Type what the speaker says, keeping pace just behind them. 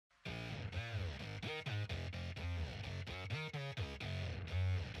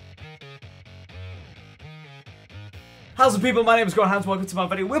How's it, people? My name is Hinds. Welcome to my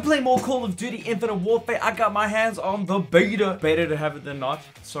video. We're playing more Call of Duty Infinite Warfare. I got my hands on the beta. Better to have it than not.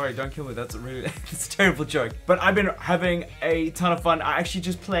 Sorry, don't kill me. That's a really it's a terrible joke. But I've been having a ton of fun. I actually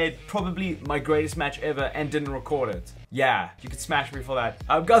just played probably my greatest match ever and didn't record it. Yeah, you can smash me for that.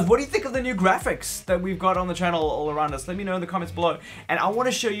 Guys, what do you think of the new graphics that we've got on the channel all around us? Let me know in the comments below. And I want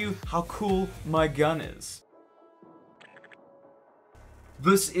to show you how cool my gun is.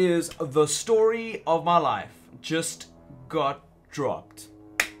 This is the story of my life. Just got dropped.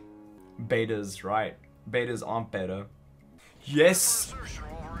 Betas, right? Betas aren't better. Yes,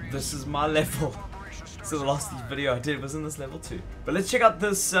 this is my level. So the last video I did was in this level too. But let's check out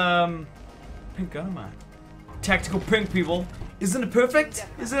this pink gun of mine. Tactical pink, people. Isn't it perfect?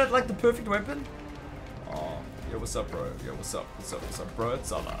 Isn't it like the perfect weapon? Oh, yo, what's up, bro? Yo, what's up? What's up? What's up, bro?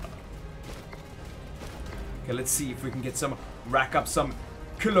 It's all okay, let's see if we can get some, rack up some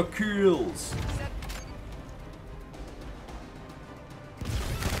killer kills.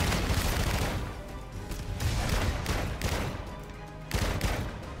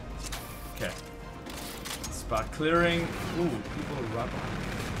 Okay. Start clearing. Ooh, people are right behind.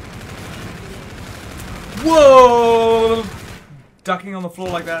 Whoa! Ducking on the floor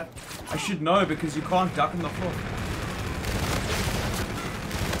like that. I should know because you can't duck on the floor.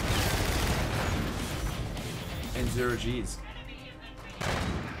 And 0 Gs.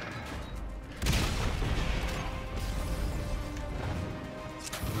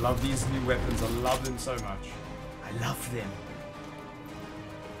 I love these new weapons. I love them so much. I love them.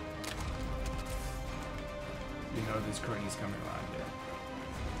 You know there's cronies coming around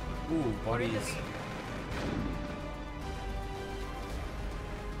here. Ooh, bodies.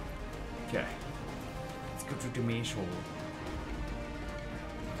 Okay. Let's go to the main show.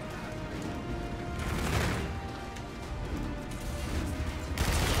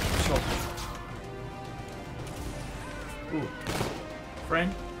 Sure. Ooh.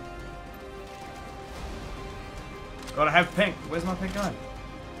 Friend. Gotta have pink. Where's my pink gun?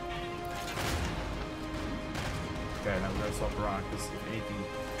 Okay, now we're gonna swap around because if anything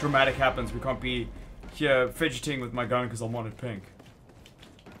dramatic happens, we can't be here fidgeting with my gun because I wanted pink.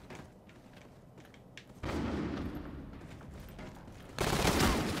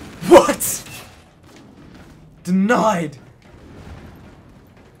 What? Denied.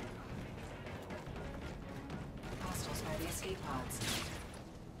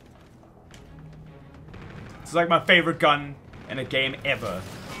 It's like my favorite gun in a game ever.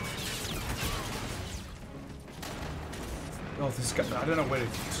 Oh, this guy, I don't know where to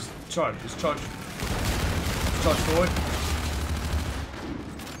just charge. Just charge. Just charge forward.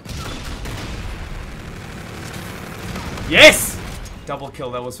 Yes! Double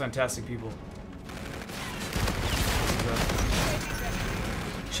kill, that was fantastic, people.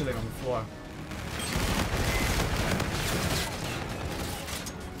 Chilling on the floor.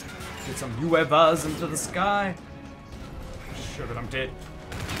 Get some UBERHINDSUE into the sky. Sure that I'm dead.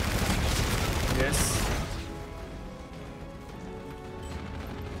 Yes.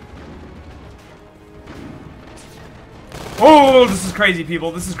 Oh, this is crazy,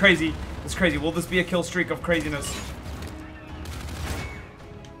 people. This is crazy. This is crazy. Will this be a kill streak of craziness?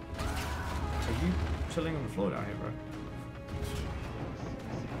 Are you chilling on the floor down here, bro?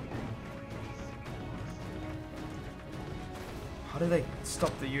 How do they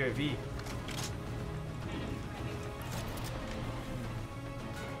stop the UAV?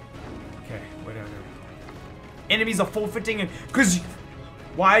 Okay, wait down here. Enemies are forfeiting and because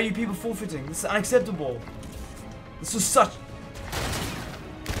why are you people forfeiting? This is unacceptable. This is such.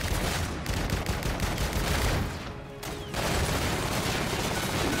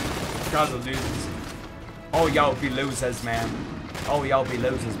 You guys are losers. Oh, y'all be losers, man. Oh, y'all be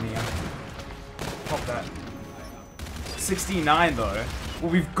losers, man. Pop that. 69 though.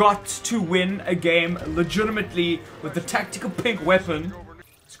 Well, we've got to win a game legitimately with the tactical pink weapon.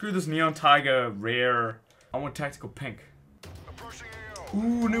 Screw this neon tiger rare. I want tactical pink.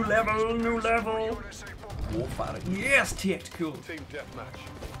 Ooh, new level, new level. Warfighter. Yes, tactical. Team deathmatch.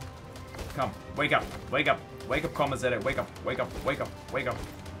 Come, wake up, wake up, wake up, Commissary. Wake up, wake up, wake up, wake up.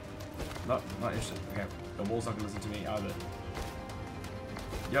 Not interested. Okay, the wall's not gonna listen to me either.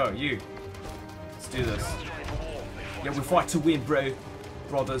 Yo, you. Let's do this. Yeah, we fight to win, bro.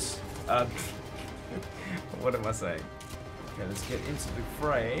 Brothers. What am I saying? Okay, let's get into the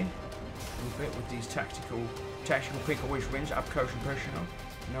fray. A little bit with these tactical pink always wins. Up close and personal.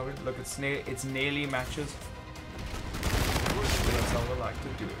 No, look, it's nearly matches. That's how we like to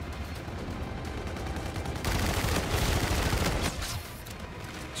do it.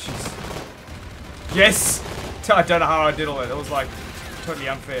 Jeez. Yes! I don't know how I did all that. It was like totally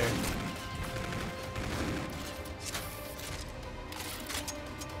unfair.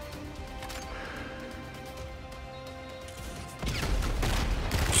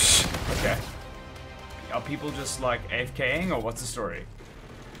 Okay. Are people just like AFKing or what's the story?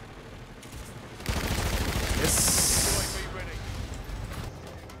 Yes.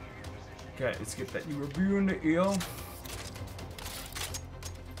 Okay, let's get that new review in the ear.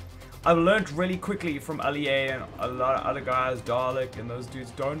 I've learned really quickly from Allier and a lot of other guys, Dalek and those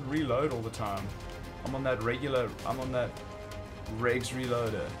dudes don't reload all the time. I'm on that Regs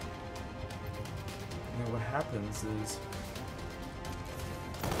reloader. And what happens is...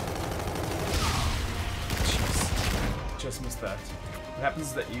 Just missed that. What happens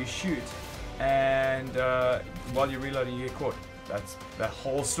is that you shoot and while you're reloading you get caught. That's that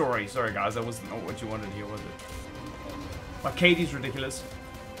whole story. Sorry guys, that wasn't what you wanted to hear, was it? My KD's ridiculous.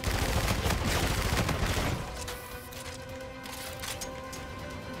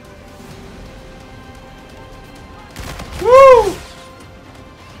 Woo!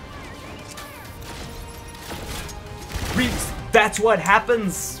 That's what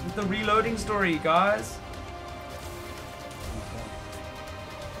happens with the reloading story, guys.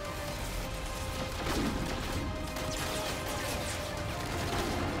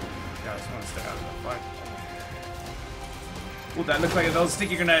 Guys, I want to stay out of that fight. Oh, that looked like a little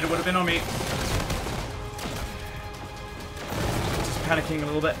sticky grenade. It would have been on me. Just panicking a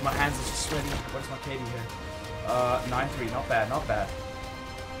little bit. My hands are just sweaty. What's my KD here? 9-3. Not bad. Not bad.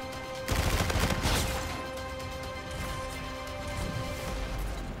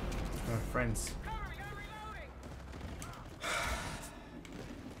 Friends.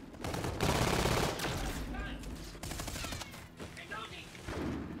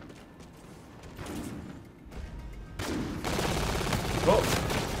 Oh.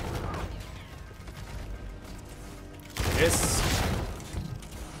 Yes.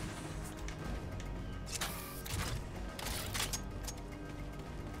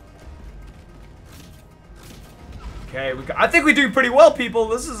 Okay, I think we do pretty well, people.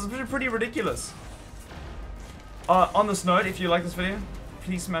 This is pretty ridiculous. On this note, if you like this video,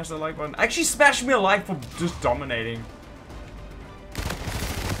 please smash the like button. Actually, smash me a like for just dominating.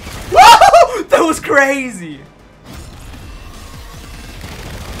 Whoa! That was crazy!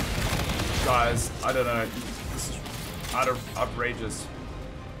 Guys, I don't know. This is outrageous.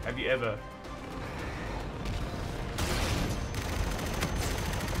 Have you ever...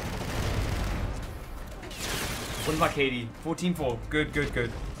 What is my KD? 14-4. Good, good,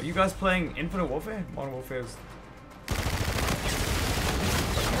 good. Are you guys playing Infinite Warfare? Modern Warfare is...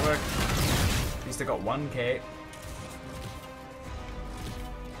 Doesn't work. At least I got 1K.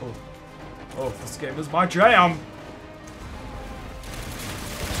 Oh. Oh, this game is my jam!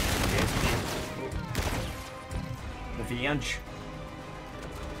 Revenge.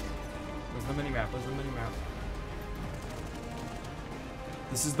 Where's the minimap? Where's the minimap?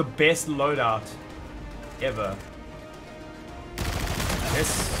 This is the best loadout ever.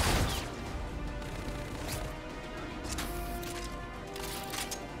 Yes.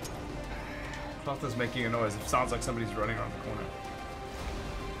 Cloth is making a noise. It sounds like somebody's running around the corner.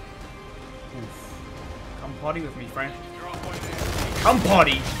 Oof. Come party with me, Frank. Come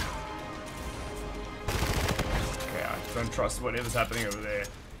party! Okay, I don't trust whatever's happening over there.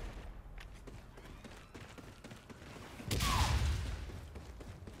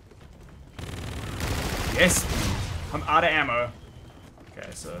 Yes! I'm out of ammo. Okay,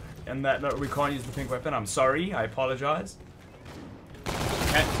 so, and that we can't use the pink weapon. I'm sorry, I apologize.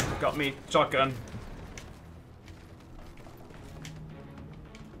 Okay, got me. Shotgun.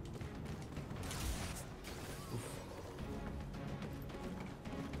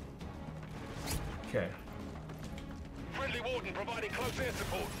 Okay. Friendly warden providing close air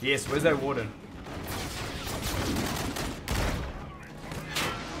support. Yes, where's that warden?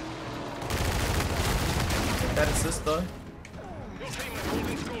 That assist though. Your team is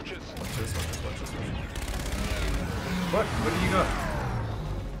holding scorches. Watch this, watch this, watch this, watch this. What? Where did you go?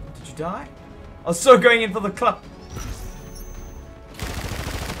 Did you die? I was so going in for the club.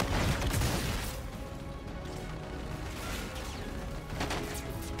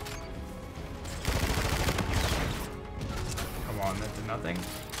 Come on, that did nothing.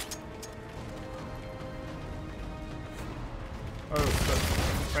 Oh,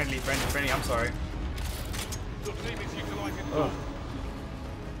 friendly, friendly, friendly, I'm sorry. Your team is utilizing. Oh.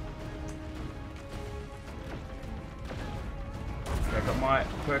 Okay, I got my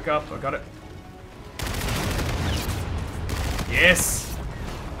perk up. I got it. Yes!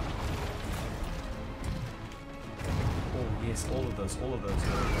 Oh, yes, all of those, all of those.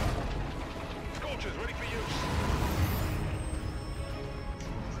 Scorches ready for use.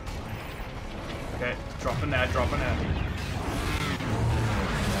 Okay, dropping that, dropping that.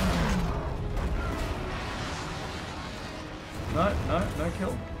 No, no, no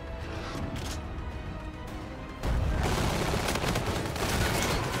kill.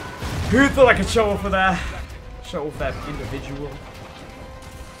 Who thought I could show off with that? Show off that individual.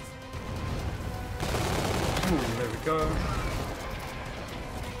 Ooh, there we go.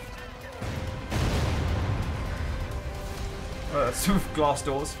 Oh, that's two glass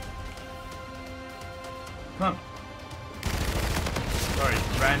doors. Come on. Sorry,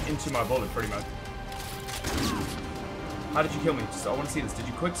 ran into my bullet pretty much. How did you kill me? Just, I want to see this. Did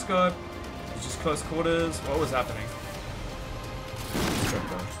you quick scope? Did you just close quarters? What was happening?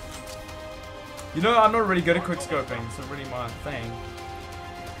 You know, I'm not really good at quick scoping. It's not really my thing.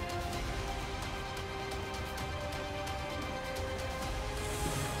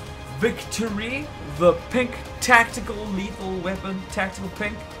 Victory, the pink tactical lethal weapon, tactical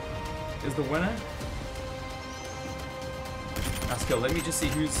pink, is the winner. Nice kill. Let me just see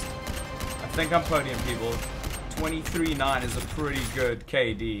who's. I think I'm podium, people. 23-9 is a pretty good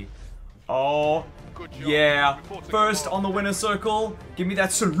KD. Oh, yeah. First on the winner circle. Give me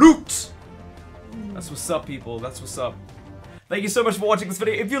that salute. That's what's up, people. That's what's up. Thank you so much for watching this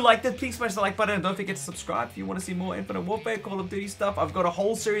video. If you liked it, please smash the like button and don't forget to subscribe if you want to see more Infinite Warfare, Call of Duty stuff. I've got a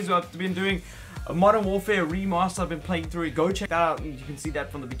whole series where I've been doing a Modern Warfare remaster. I've been playing through it. Go check that out. You can see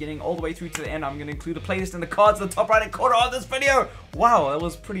that from the beginning all the way through to the end. I'm going to include a playlist in the cards in the top right hand corner of this video. Wow, that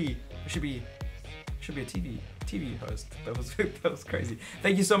was pretty. It should be a TV host. That was crazy.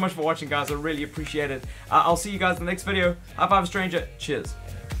 Thank you so much for watching, guys. I really appreciate it. I'll see you guys in the next video. High five, stranger. Cheers.